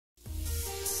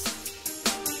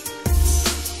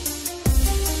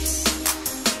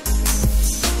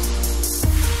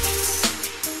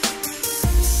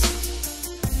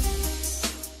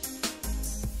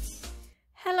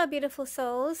beautiful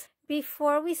souls.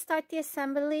 Before we start the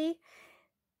assembly,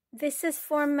 this is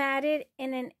formatted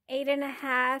in an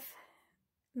 8.5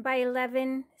 by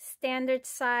 11 standard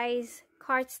size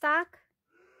cardstock.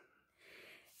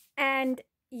 And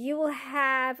you will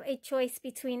have a choice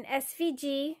between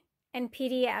SVG and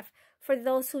PDF for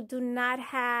those who do not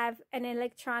have an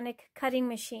electronic cutting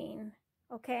machine,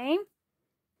 okay?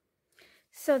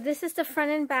 So this is the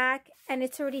front and back, and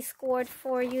it's already scored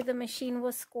for you. The machine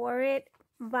will score it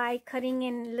by cutting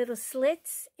in little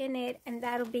slits in it, and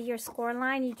that'll be your score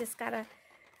line. You just gotta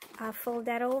fold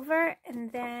that over,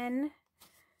 and then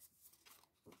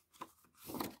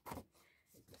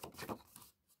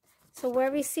so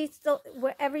wherever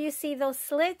you see those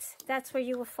slits, that's where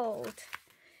you will fold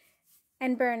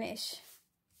and burnish.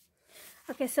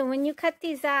 Okay, so when you cut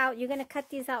these out, you're gonna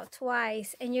cut these out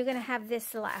twice, and you're gonna have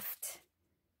this left.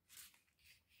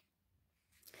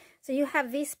 So you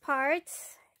have these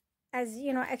parts as,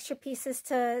 you know, extra pieces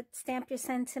to stamp your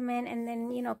sentiment, and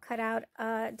then, you know, cut out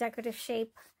a decorative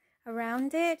shape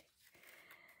around it.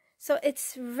 So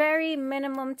it's very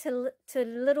minimum to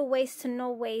little waste to no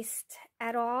waste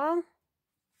at all.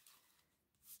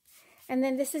 And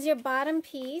then this is your bottom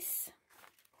piece.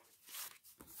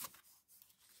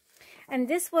 And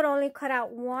this would only cut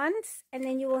out once, and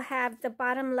then you will have the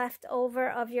bottom left over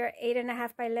of your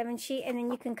 8.5 by 11 sheet, and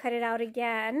then you can cut it out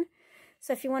again.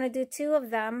 So if you want to do 2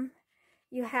 of them,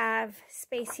 you have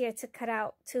space here to cut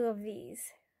out 2 of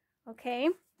these, okay?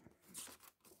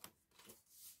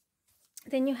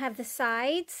 Then you have the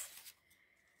sides.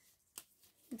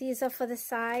 These are for the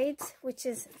sides, which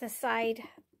is the side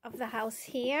of the house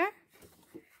here.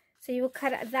 So you will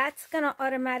cut, that's going to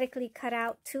automatically cut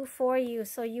out 2 for you.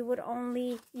 So you would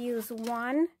only use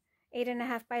 1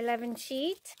 8.5 by 11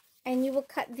 sheet, and you will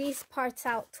cut these parts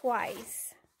out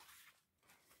twice.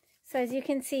 So as you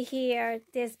can see here,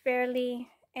 there's barely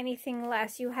anything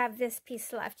left. You have this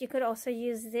piece left. You could also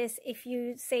use this if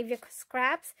you save your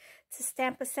scraps to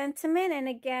stamp a sentiment, and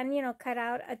again, you know, cut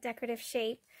out a decorative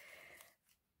shape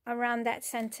around that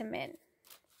sentiment.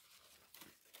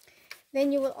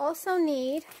 Then you will also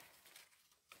need,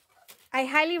 I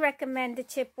highly recommend the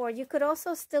chipboard. You could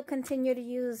also still continue to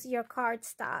use your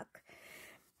cardstock,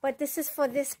 but this is for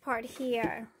this part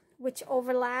here, which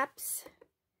overlaps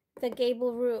the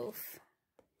gable roof.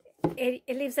 It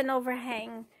leaves an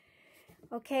overhang,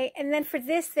 okay? And then for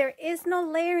this, there is no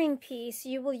layering piece.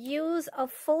 You will use a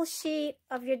full sheet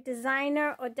of your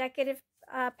designer or decorative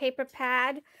paper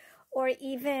pad, or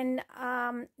even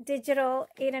digital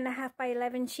 8.5 by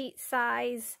 11 sheet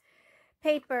size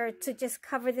paper to just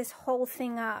cover this whole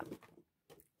thing up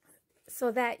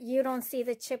so that you don't see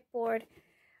the chipboard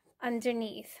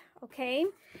underneath, okay?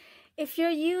 If you're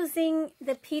using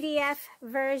the PDF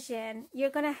version, you're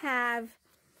going to have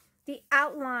the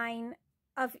outline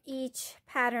of each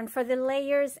pattern for the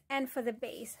layers and for the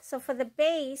base. So for the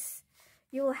base,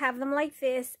 you will have them like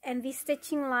this, and these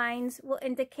stitching lines will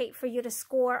indicate for you to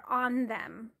score on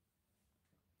them.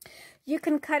 You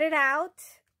can cut it out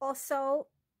also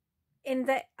in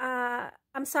the,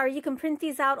 you can print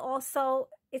these out also.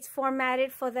 It's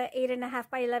formatted for the 8.5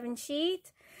 by 11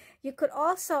 sheet. You could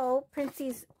also print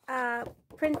these,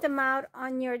 print them out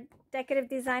on your decorative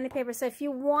designer paper. So if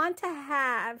you want to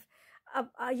have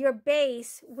your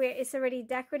base where it's already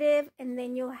decorative, and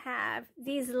then you'll have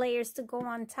these layers to go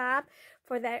on top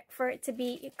for it to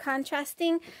be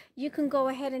contrasting, you can go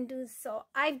ahead and do so.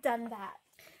 I've done that.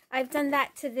 I've done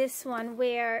that to this one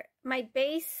where my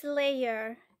base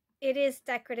layer, it is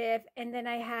decorative, and then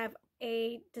I have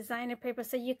a designer paper,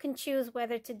 so you can choose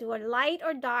whether to do a light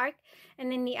or dark,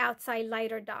 and then the outside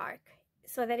light or dark,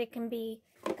 so that it can be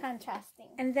contrasting.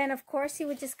 And then of course you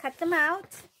would just cut them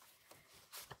out,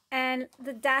 and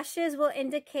the dashes will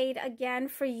indicate again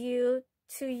for you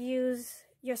to use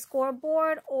your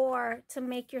scoreboard or to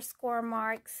make your score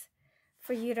marks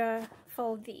for you to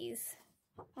fold these,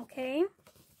 okay?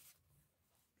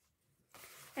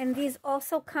 And these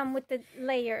also come with the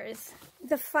layers.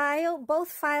 The file, both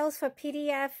files for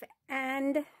PDF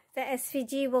and the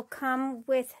SVG will come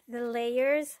with the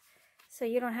layers, so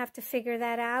you don't have to figure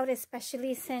that out,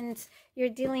 especially since you're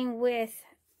dealing with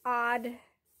odd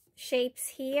shapes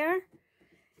here.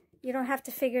 You don't have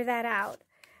to figure that out.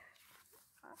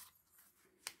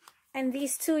 And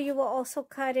these two you will also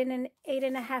cut in an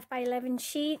 8.5 by 11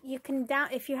 sheet. You can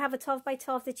if you have a 12 by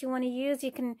 12 that you want to use,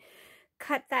 you can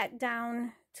cut that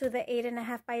down to the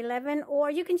 8.5 by 11, or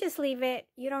you can just leave it.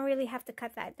 You don't really have to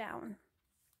cut that down.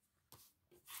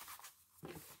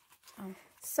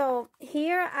 So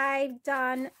here I've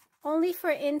done only for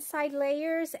inside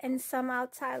layers and some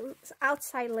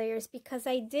outside layers, because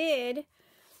I did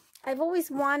I've always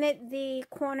wanted the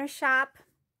Corner Shop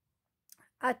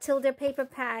Tilda paper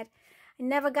pad. I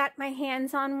never got my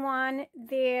hands on one.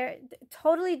 They're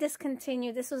totally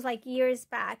discontinued. This was like years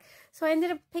back. So I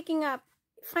ended up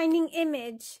finding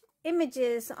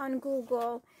images on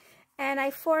Google, and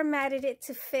I formatted it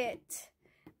to fit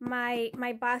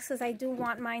my boxes. I do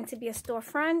want mine to be a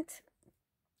storefront,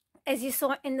 as you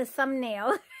saw in the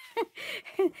thumbnail.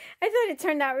 I thought it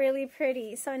turned out really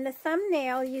pretty. So in the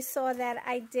thumbnail, you saw that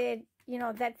I did, you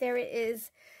know, that there is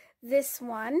this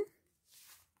one.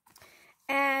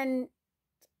 And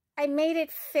I made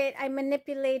it fit. I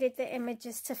manipulated the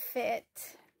images to fit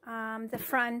the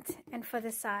front and for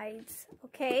the sides,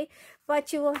 okay?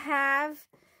 But you will have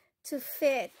to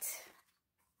fit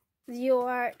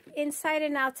your inside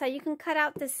and outside. You can cut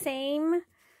out the same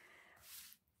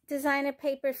designer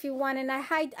paper if you want, and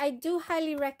I do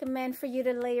highly recommend for you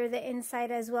to layer the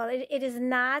inside as well. It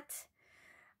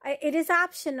is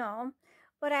optional,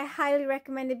 but I highly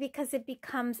recommend it because it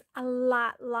becomes a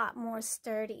lot more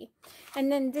sturdy.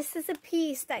 And then this is a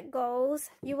piece that goes,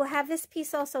 you will have this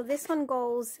piece also. This one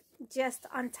goes just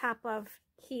on top of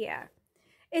here.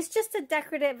 It's just a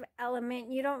decorative element.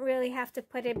 You don't really have to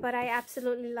put it, but I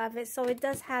absolutely love it. So it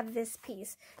does have this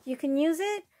piece. You can use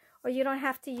it or you don't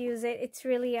have to use it. It's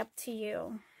really up to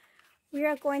you. We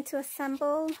are going to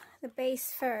assemble the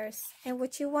base first. And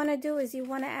what you want to do is you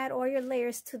want to add all your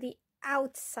layers to the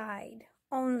outside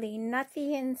only, not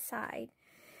the inside,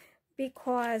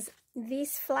 because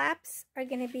these flaps are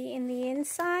going to be in the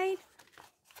inside.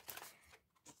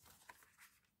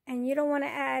 And you don't want to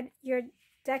add your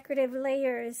decorative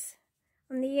layers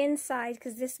on the inside,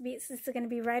 because this is going to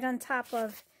be right on top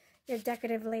of your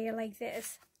decorative layer like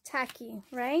this. Tacky,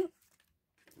 right?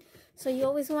 So you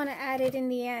always want to add it in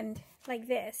the end like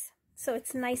this, so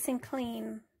it's nice and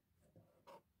clean.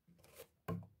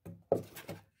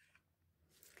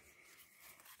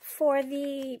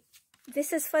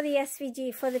 This is for the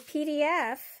SVG. For the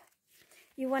PDF,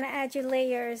 you want to add your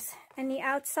layers on the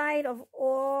outside of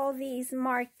all these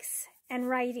marks and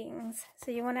writings. So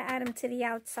you want to add them to the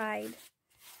outside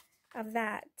of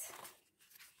that.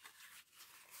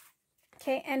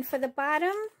 Okay, and for the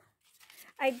bottom,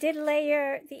 I did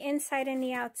layer the inside and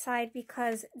the outside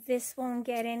because this won't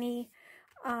get any,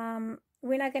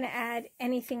 we're not going to add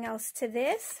anything else to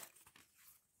this.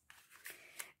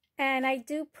 And I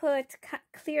do put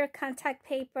clear contact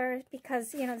paper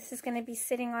because, you know, this is going to be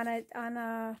sitting on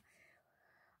a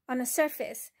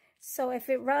surface. So if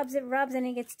it rubs and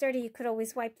it gets dirty, you could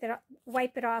always wipe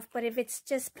it off. But if it's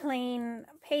just plain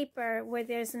paper where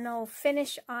there's no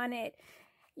finish on it,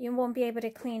 you won't be able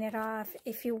to clean it off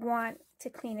if you want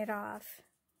to clean it off.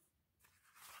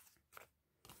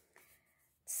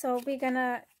 So we're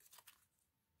gonna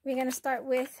start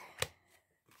with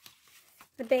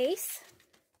the base,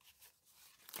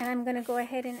 and I'm gonna go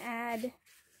ahead and add.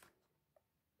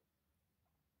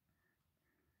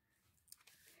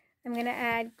 I'm gonna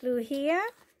add glue here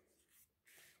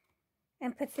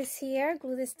and put this here.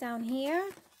 Glue this down here.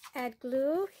 Add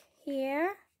glue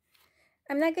here.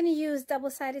 I'm not going to use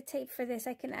double-sided tape for this.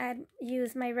 I can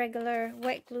use my regular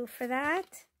wet glue for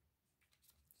that.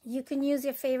 You can use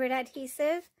your favorite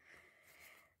adhesive.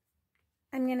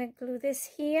 I'm going to glue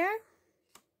this here.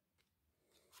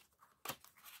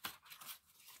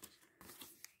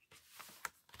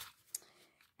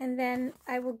 And then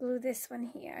I will glue this one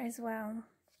here as well.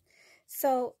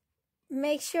 So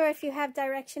make sure if you have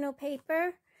directional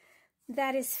paper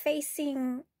that is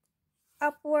facing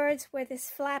upwards where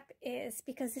this flap is,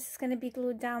 because this is going to be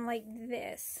glued down like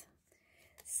this.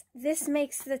 This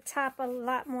makes the top a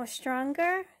lot more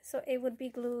stronger, so it would be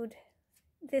glued,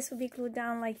 this would be glued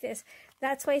down like this.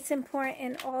 That's why it's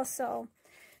important also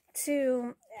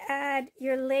to add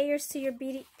your layers to your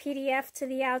PDF to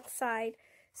the outside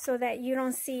so that you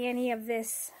don't see any of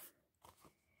this,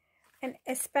 and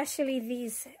especially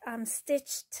these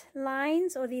stitched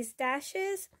lines or these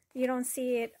dashes, you don't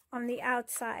see it on the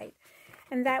outside.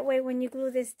 And that way, when you glue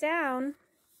this down,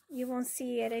 you won't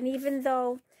see it. And even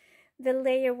though the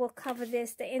layer will cover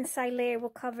this, the inside layer will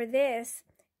cover this,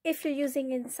 if you're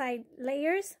using inside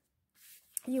layers,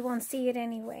 you won't see it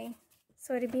anyway.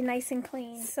 So it'll be nice and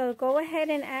clean. So go ahead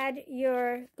and add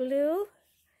your glue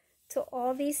to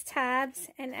all these tabs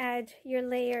and add your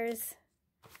layers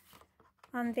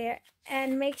on there.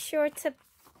 And make sure to,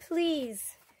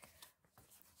 please,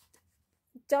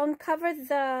 don't cover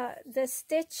the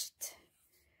stitched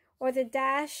or the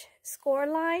dash score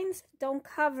lines. Don't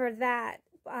cover that.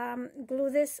 Glue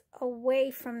this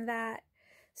away from that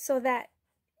so that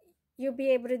you'll be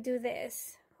able to do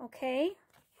this, okay?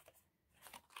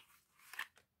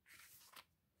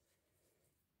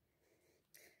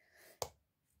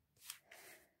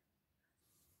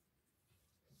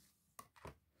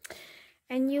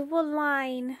 and you will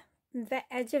line the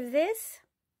edge of this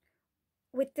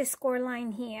with the score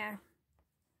line here.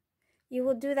 You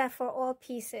will do that for all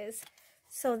pieces.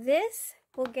 So this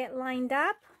will get lined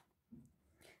up,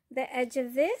 the edge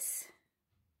of this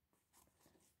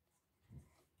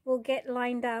will get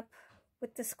lined up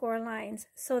with the score lines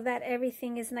so that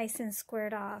everything is nice and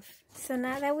squared off. So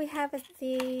now that we have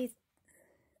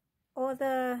all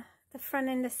the front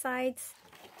and the sides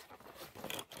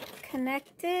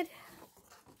connected,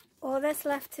 all that's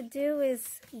left to do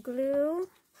is glue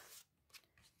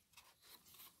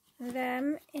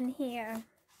them in here.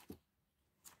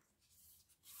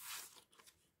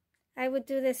 I would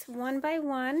do this one by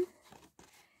one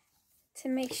to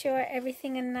make sure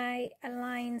everything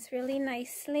aligns really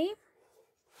nicely.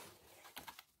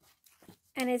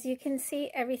 And as you can see,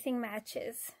 everything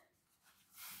matches.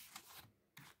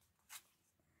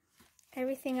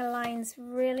 Everything aligns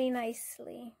really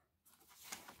nicely.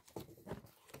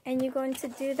 And you're going to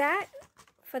do that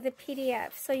for the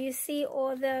PDF. So you see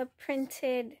all the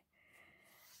printed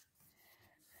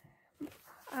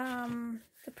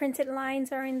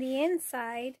lines are in the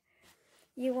inside.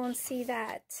 You won't see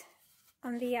that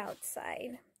on the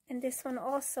outside. And this one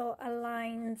also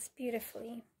aligns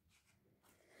beautifully.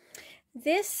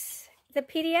 The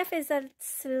PDF is a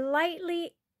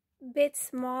slightly bit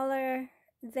smaller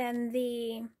than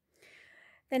the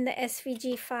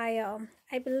SVG file.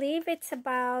 I believe it's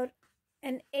about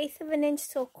 1/8 of an inch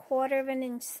to 1/4 of an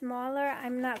inch smaller.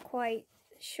 I'm not quite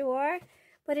sure,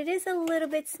 but it is a little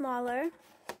bit smaller,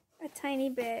 a tiny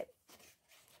bit.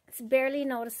 It's barely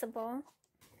noticeable.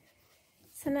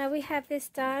 So now we have this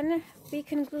done. We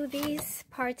can glue these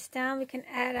parts down. We can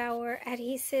add our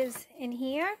adhesives in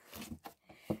here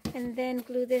and then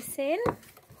glue this in.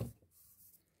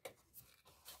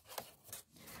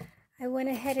 I went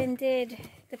ahead and did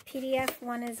the PDF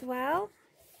one as well.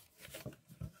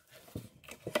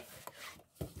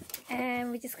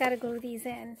 And we just got to glue these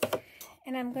in.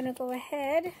 And I'm going to go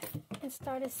ahead and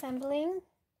start assembling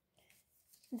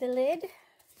the lid.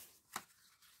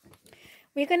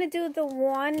 We're going to do the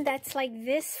one that's like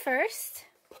this first.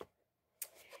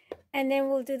 And then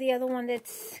we'll do the other one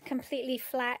that's completely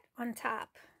flat on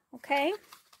top. Okay?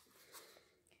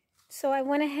 So I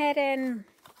went ahead and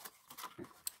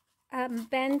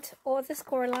bent all the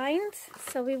score lines.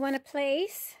 So we want to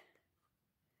place,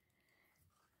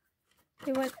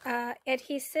 we want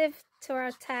adhesive to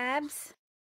our tabs.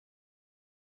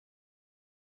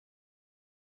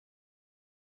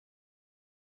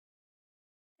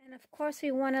 And of course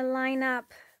we want to line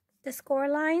up the score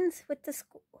lines with the,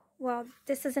 well,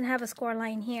 this doesn't have a score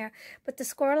line here, but the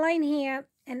score line here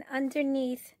and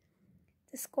underneath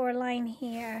the score line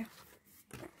here.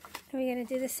 And we're going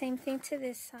to do the same thing to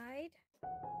this side.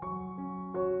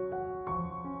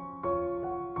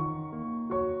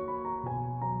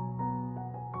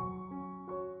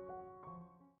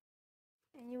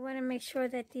 And you want to make sure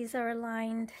that these are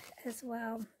aligned as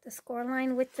well. The score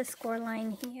line with the score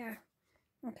line here.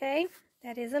 Okay,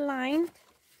 that is aligned.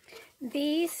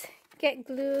 These get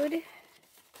glued.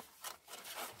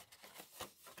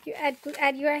 You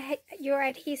add your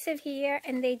adhesive here,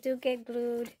 and they do get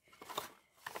glued.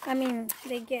 I mean,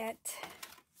 they get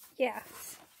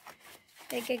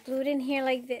glued in here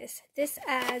like this. This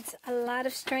adds a lot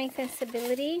of strength and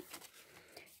stability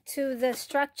to the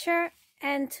structure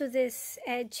and to this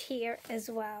edge here as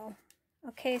well.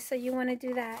 Okay, so you want to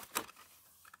do that.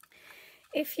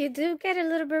 If you do get a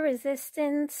little bit of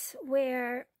resistance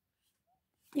where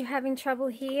you're having trouble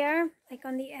here, like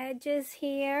on the edges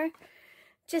here,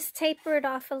 just taper it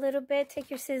off a little bit. Take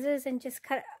your scissors and just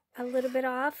cut a little bit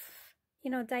off, you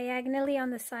know, diagonally on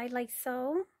the side like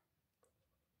so.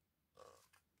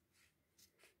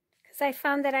 Because I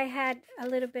found that I had a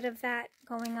little bit of that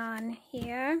going on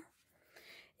here.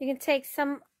 You can take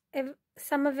some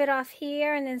of it off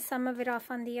here and then some of it off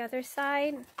on the other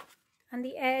side, on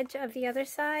the edge of the other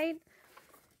side.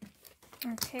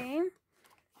 Okay.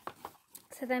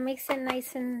 So that makes it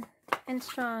nice and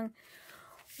strong.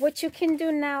 What you can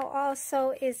do now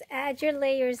also is add your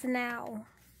layers now.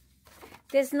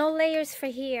 There's no layers for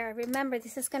here. Remember,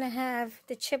 this is going to have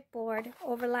the chipboard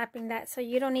overlapping that, so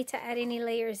you don't need to add any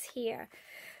layers here.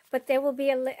 But there will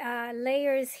be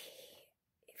layers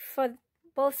for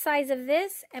both sides of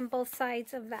this and both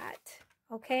sides of that.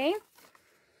 Okay?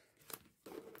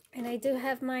 And I do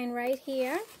have mine right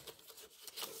here.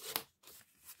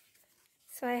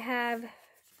 So I have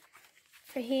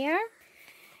for here.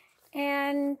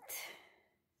 And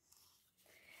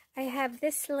I have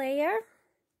this layer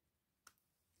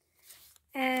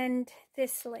and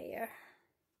this layer.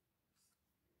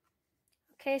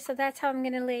 Okay, so that's how I'm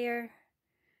going to layer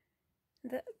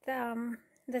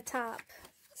the top.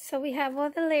 So we have all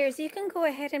the layers. You can go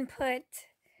ahead and put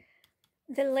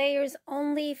the layers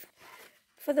only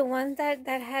for the one that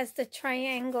has the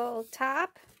triangle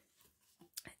top.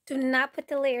 Do not put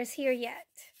the layers here yet.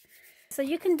 So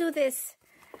you can do this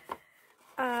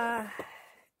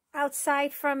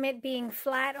outside from it being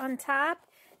flat on top.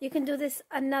 You can do this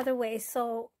another way.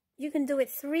 So you can do it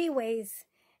 3 ways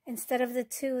instead of the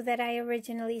 2 that I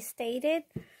originally stated.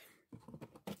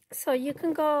 So you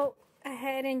can go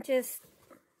ahead and just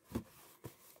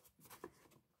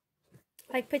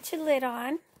like put your lid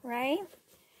on, right?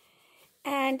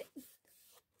 And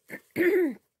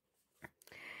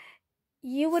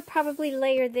you would probably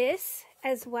layer this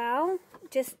as well,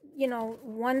 just, you know,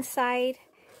 one side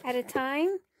at a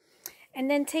time. And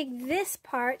then take this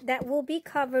part that will be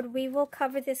covered. We will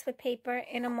cover this with paper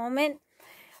in a moment.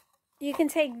 You can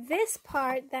take this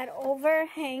part that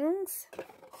overhangs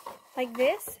like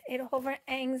this. It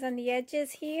overhangs on the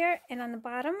edges here and on the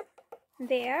bottom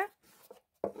there.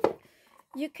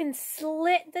 You can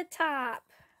slit the top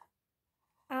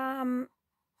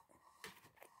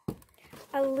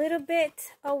a little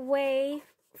bit away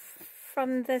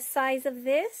from the size of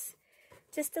this.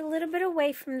 Just a little bit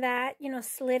away from that, you know,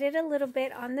 slit it a little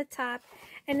bit on the top,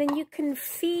 and then you can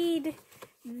feed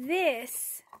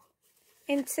this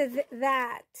into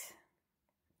that,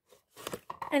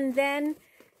 and then,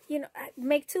 you know,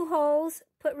 make 2 holes,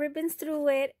 put ribbons through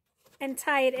it, and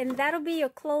tie it, and that'll be your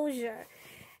closure.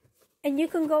 And you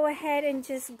can go ahead and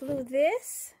just glue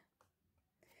this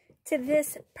to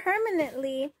this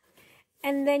permanently,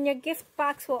 and then your gift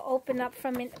box will open up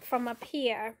from up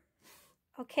here.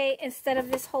 Okay, instead of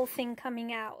this whole thing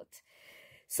coming out.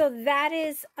 So that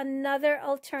is another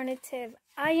alternative.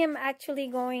 I am actually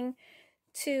going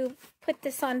to put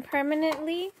this on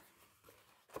permanently.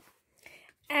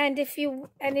 And if you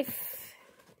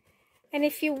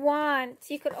want,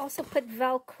 you could also put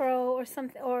Velcro or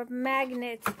something, or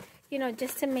magnets, you know,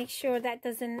 just to make sure that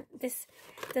this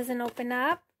doesn't open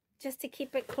up, just to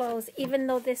keep it closed, even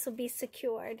though this will be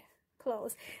secured.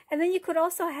 Close. And then you could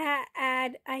also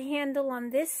add a handle on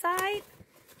this side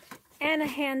and a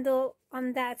handle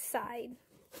on that side,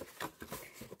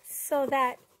 so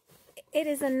that it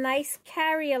is a nice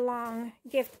carry along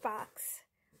gift box.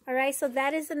 All right, so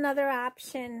that is another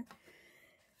option.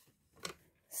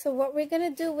 So what we're going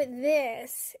to do with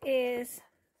this is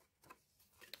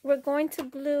we're going to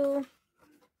glue,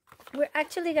 we're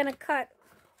actually going to cut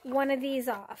one of these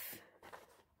off.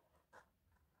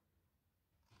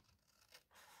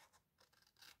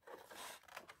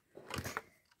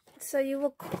 So you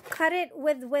will cut it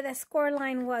with where the score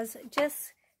line was.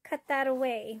 Just cut that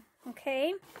away,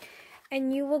 okay?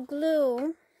 And you will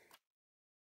glue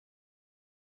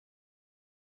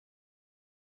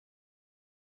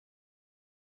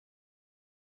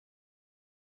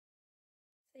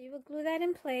that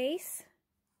in place.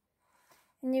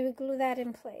 And you will glue that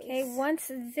in place. Okay,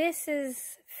 once this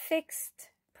is fixed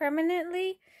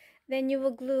permanently, then you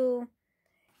will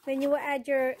add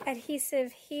your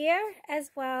adhesive here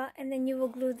as well, and then you will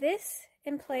glue this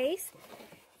in place.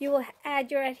 You will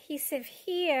add your adhesive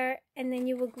here, and then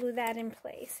you will glue that in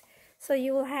place. So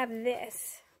you will have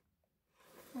this,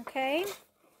 okay?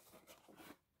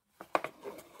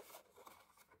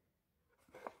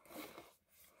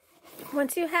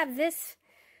 Once you have this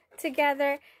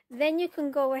together, then you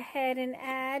can go ahead and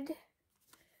add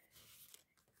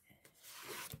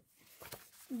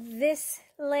this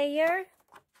layer.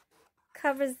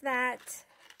 Covers that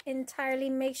entirely.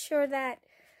 Make sure that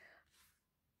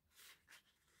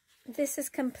this is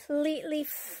completely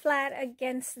flat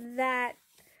against that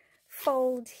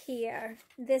fold here,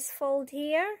 this fold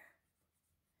here,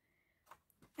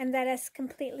 and that is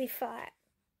completely flat.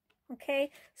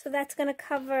 Okay, so that's going to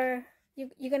cover,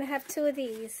 you're going to have 2 of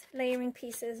these layering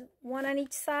pieces, 1 on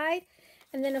each side,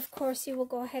 and then of course you will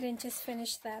go ahead and just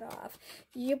finish that off.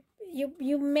 You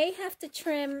may have to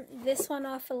trim this one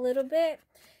off a little bit,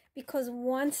 because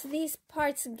once these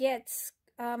parts gets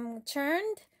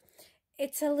turned,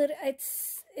 it's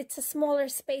a smaller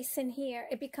space in here.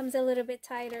 It becomes a little bit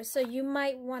tighter, so you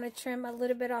might want to trim a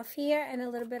little bit off here and a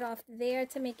little bit off there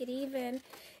to make it even,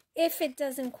 if it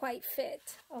doesn't quite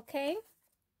fit. Okay,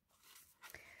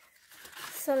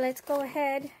 so let's go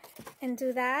ahead and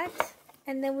do that,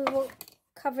 and then we will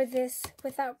cover this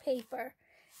with our paper,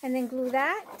 and then glue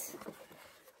that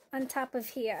on top of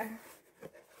here.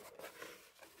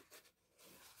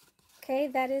 Okay,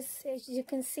 that is, as you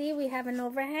can see, we have an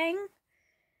overhang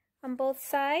on both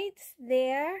sides,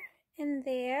 there and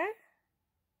there,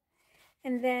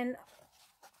 and then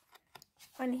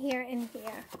on here and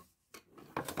here.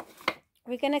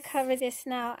 we're going to cover this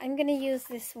now. I'm going to use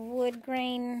this wood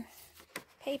grain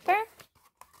paper.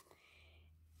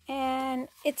 And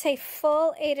it's a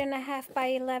full 8.5 by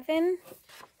 11.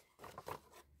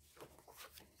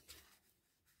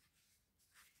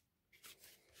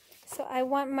 So I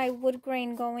want my wood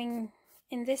grain going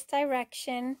in this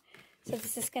direction. So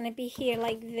this is going to be here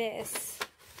like this,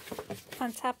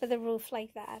 on top of the roof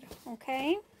like that,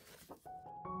 okay?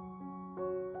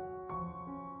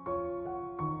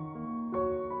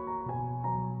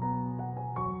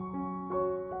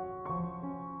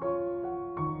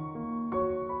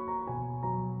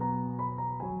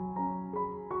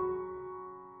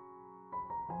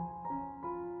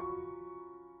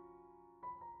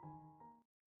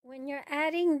 When you're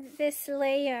adding this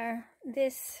layer,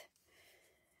 the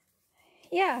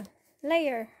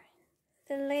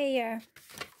layer,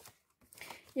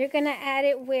 you're gonna add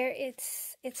it where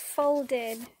it's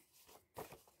folded.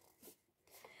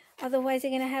 Otherwise,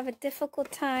 you're gonna have a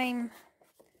difficult time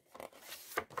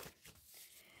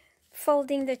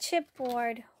folding the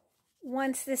chipboard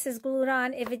once this is glued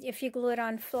on, if you glue it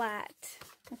on flat,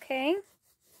 okay?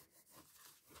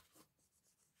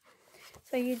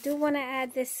 So you do want to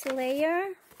add this layer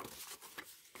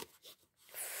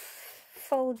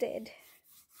folded.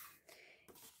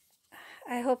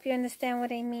 I hope you understand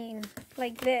what I mean.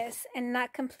 Like this, and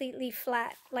not completely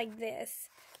flat like this.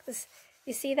 'Cause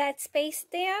you see that space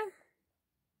there?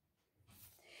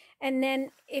 And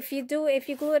then if you glue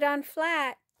it on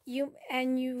flat, you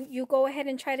go ahead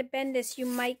and try to bend this, you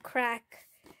might crack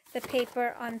the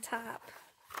paper on top.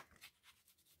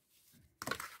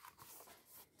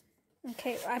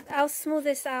 Okay, I'll smooth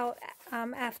this out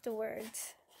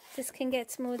afterwards. This can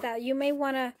get smoothed out. You may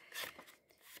want to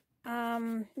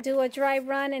do a dry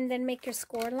run and then make your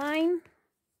score line.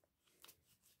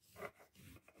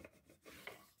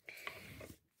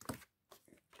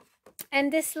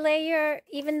 And this layer,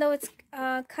 even though it's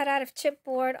cut out of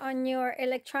chipboard on your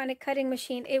electronic cutting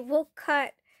machine, it will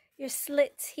cut your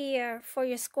slits here for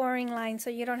your scoring line, so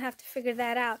you don't have to figure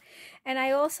that out. And I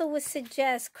also would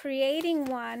suggest creating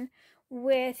one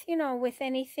with, you know, with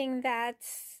anything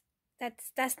that's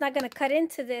not going to cut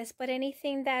into this, but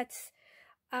anything that's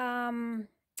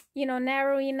you know,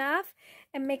 narrow enough,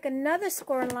 and make another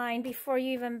score line before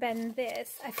you even bend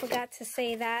this. I forgot to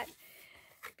say that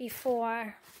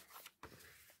before.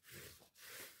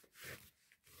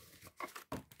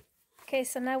 Okay,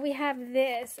 so now we have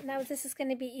this. Now this is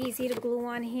going to be easy to glue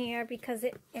on here because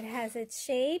it has its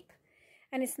shape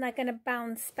and it's not going to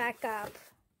bounce back up.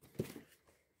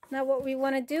 Now what we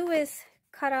want to do is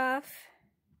cut off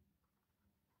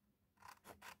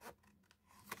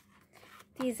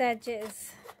these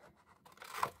edges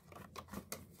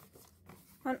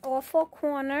on all four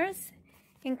corners,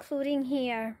 including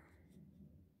here.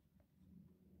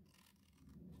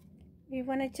 We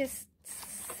want to just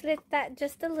slit that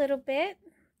just a little bit,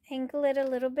 angle it a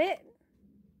little bit.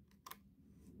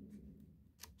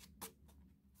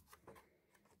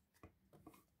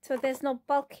 So there's no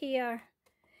bulk here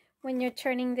when you're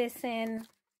turning this in.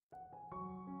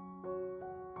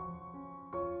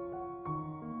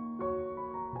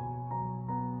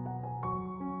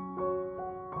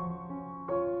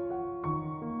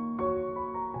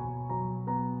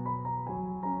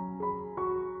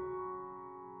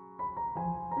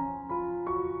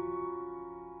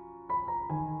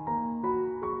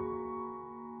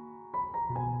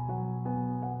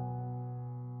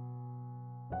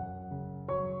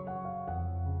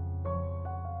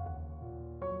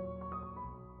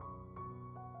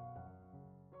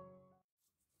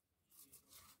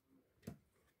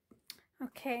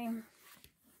 Okay,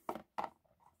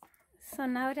 so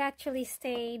now it actually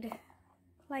stayed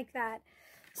like that.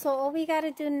 So all we got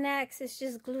to do next is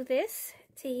just glue this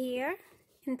to here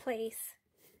in place.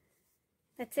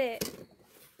 That's it.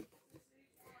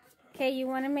 Okay, you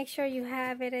want to make sure you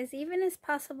have it as even as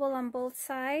possible on both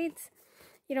sides.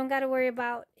 You don't got to worry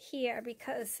about here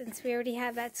because since we already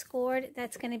have that scored,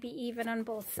 that's going to be even on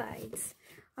both sides.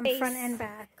 On front and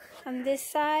back. On this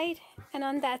side and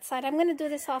on that side. I'm going to do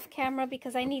this off camera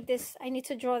because I need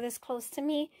to draw this close to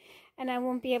me, and I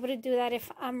won't be able to do that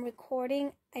if I'm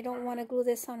recording. I don't want to glue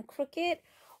this on crooked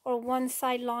or one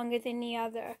side longer than the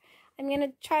other. I'm going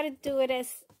to try to do it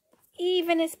as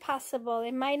even as possible.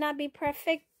 It might not be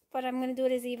perfect, but I'm going to do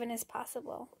it as even as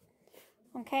possible.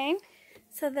 Okay?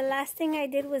 So the last thing I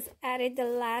did was added the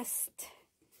last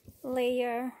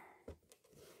layer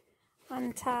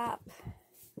on top.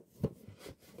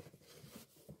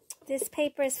 This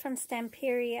paper is from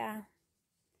Stamperia.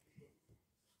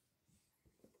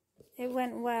 It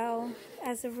went well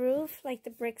as a roof, like the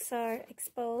bricks are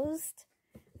exposed.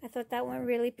 I thought that went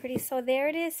really pretty. So there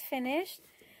it is, finished.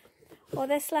 All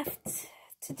that's left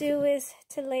to do is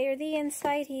to layer the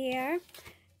inside here,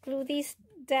 glue these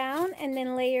down, and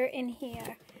then layer in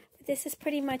here. This is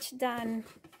pretty much done.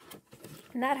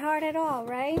 Not hard at all,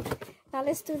 right? Now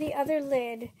let's do the other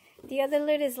lid. The other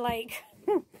lid is like,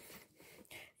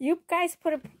 you guys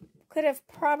could have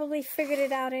probably figured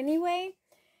it out anyway,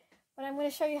 but I'm going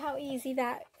to show you how easy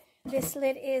this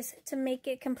lid is to make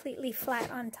it completely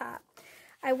flat on top.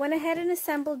 I went ahead and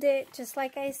assembled it just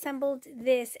like I assembled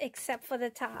this, except for the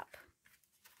top.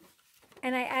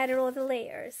 And I added all the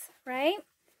layers, right?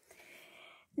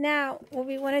 Now, what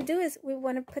we want to do is we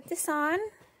want to put this on.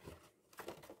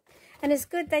 And it's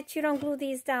good that you don't glue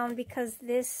these down because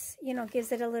this, you know,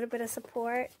 gives it a little bit of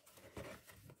support.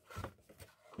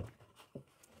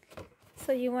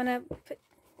 So you want to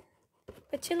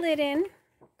put your lid in.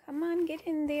 Come on, get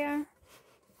in there.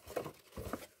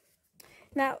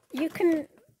 Now,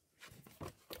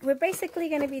 we're basically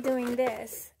going to be doing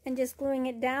this and just gluing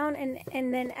it down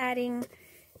and then adding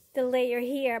the layer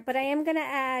here. But I am going to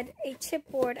add a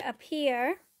chipboard up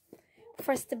here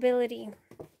for stability.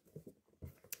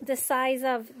 The size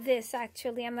of this,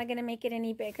 actually. I'm not going to make it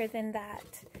any bigger than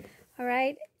that. All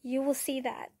right? You will see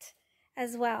that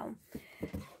as well.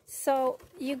 So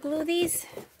you glue these,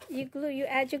 you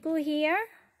add your glue here.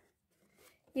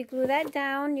 You glue that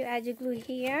down. You add your glue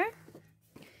here.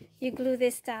 You glue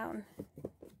this down.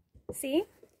 See?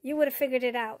 You would have figured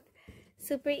it out.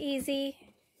 Super easy,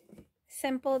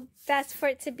 simple. That's for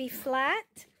it to be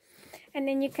flat. And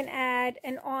then you can add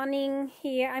an awning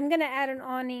here. I'm going to add an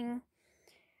awning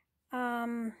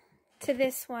to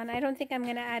this one. I don't think I'm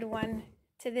going to add one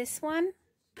to this one,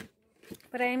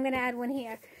 but I am going to add one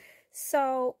here.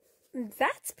 So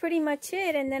that's pretty much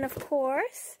it. And then of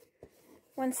course,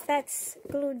 once that's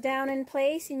glued down in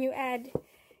place and you add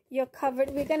your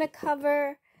covered, we're going to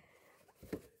cover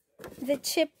the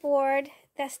chipboard.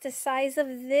 That's the size of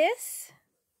this,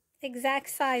 exact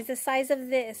size, the size of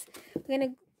this.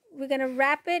 We're gonna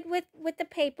wrap it with the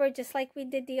paper just like we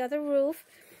did the other roof,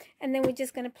 and then we're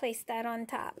just gonna place that on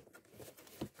top.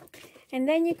 And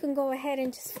then you can go ahead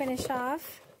and just finish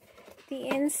off the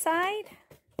inside.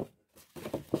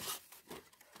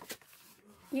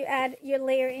 You add your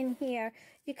layer in here.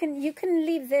 You can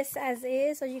leave this as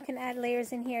is, or you can add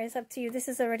layers in here. It's up to you. This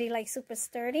is already like super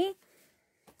sturdy.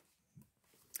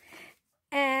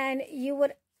 And you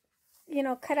would, you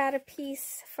know, cut out a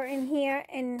piece for in here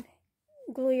and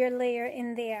glue your layer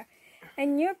in there.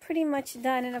 And you're pretty much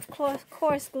done. And of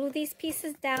course, glue these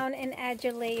pieces down and add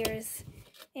your layers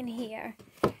in here.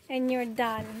 And you're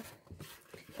done.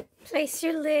 Place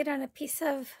your lid on a piece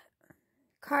of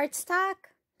cardstock.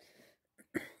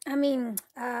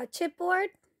 Chipboard.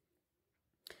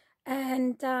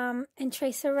 And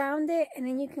trace around it. And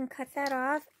then you can cut that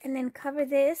off. And then cover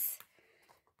this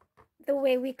the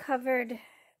way we covered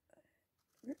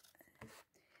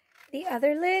the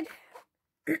other lid.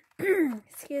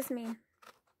 Excuse me.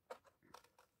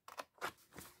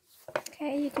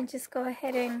 Okay, you can just go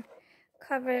ahead and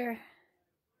cover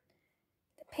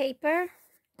the paper.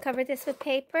 Cover this with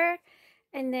paper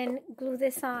and then glue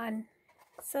this on.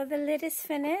 So the lid is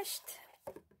finished.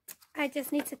 I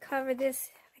just need to cover this.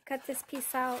 I cut this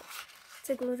piece out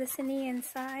to glue this in the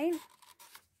inside.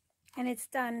 And it's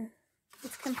done.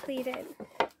 It's completed.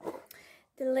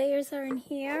 The layers are in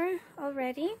here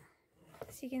already,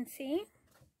 as you can see.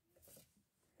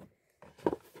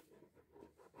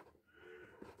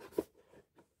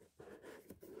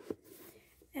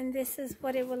 And this is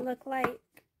what it would look like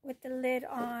with the lid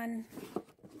on.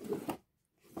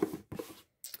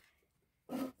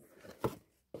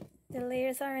 The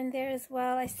layers are in there as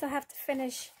well. I still have to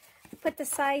put the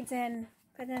sides in,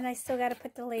 but then I still got to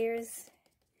put the layers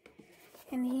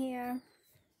in here.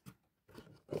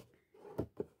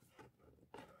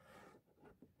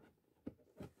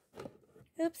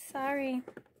 Oops, sorry.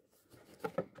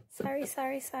 Sorry.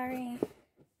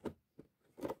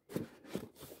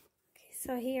 Okay,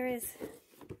 so here is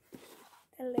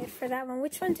the lid for that one.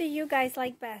 Which one do you guys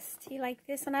like best? You like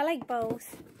this one? I like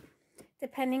both,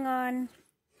 depending on,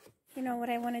 you know,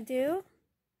 what I want to do.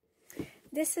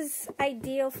 This is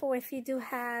ideal for if you do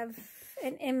have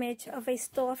an image of a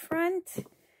storefront,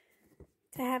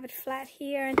 to have it flat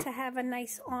here and to have a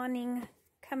nice awning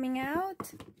coming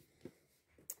out.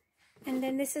 And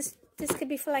then this could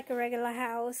be for like a regular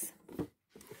house,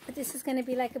 but this is going to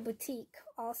be like a boutique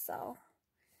also.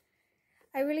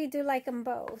 I really do like them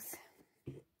both.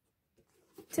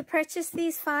 To purchase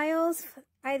these files,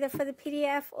 either for the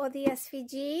PDF or the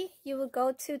SVG, you will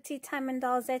go to Tea Time and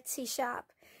Dolls Etsy shop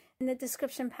in the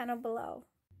description panel below.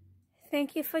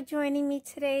 Thank you for joining me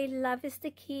today. Love is the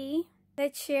key.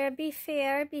 Let's share, be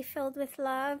fair, be filled with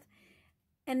love,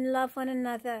 and love one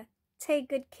another. Take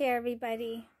good care,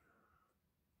 everybody.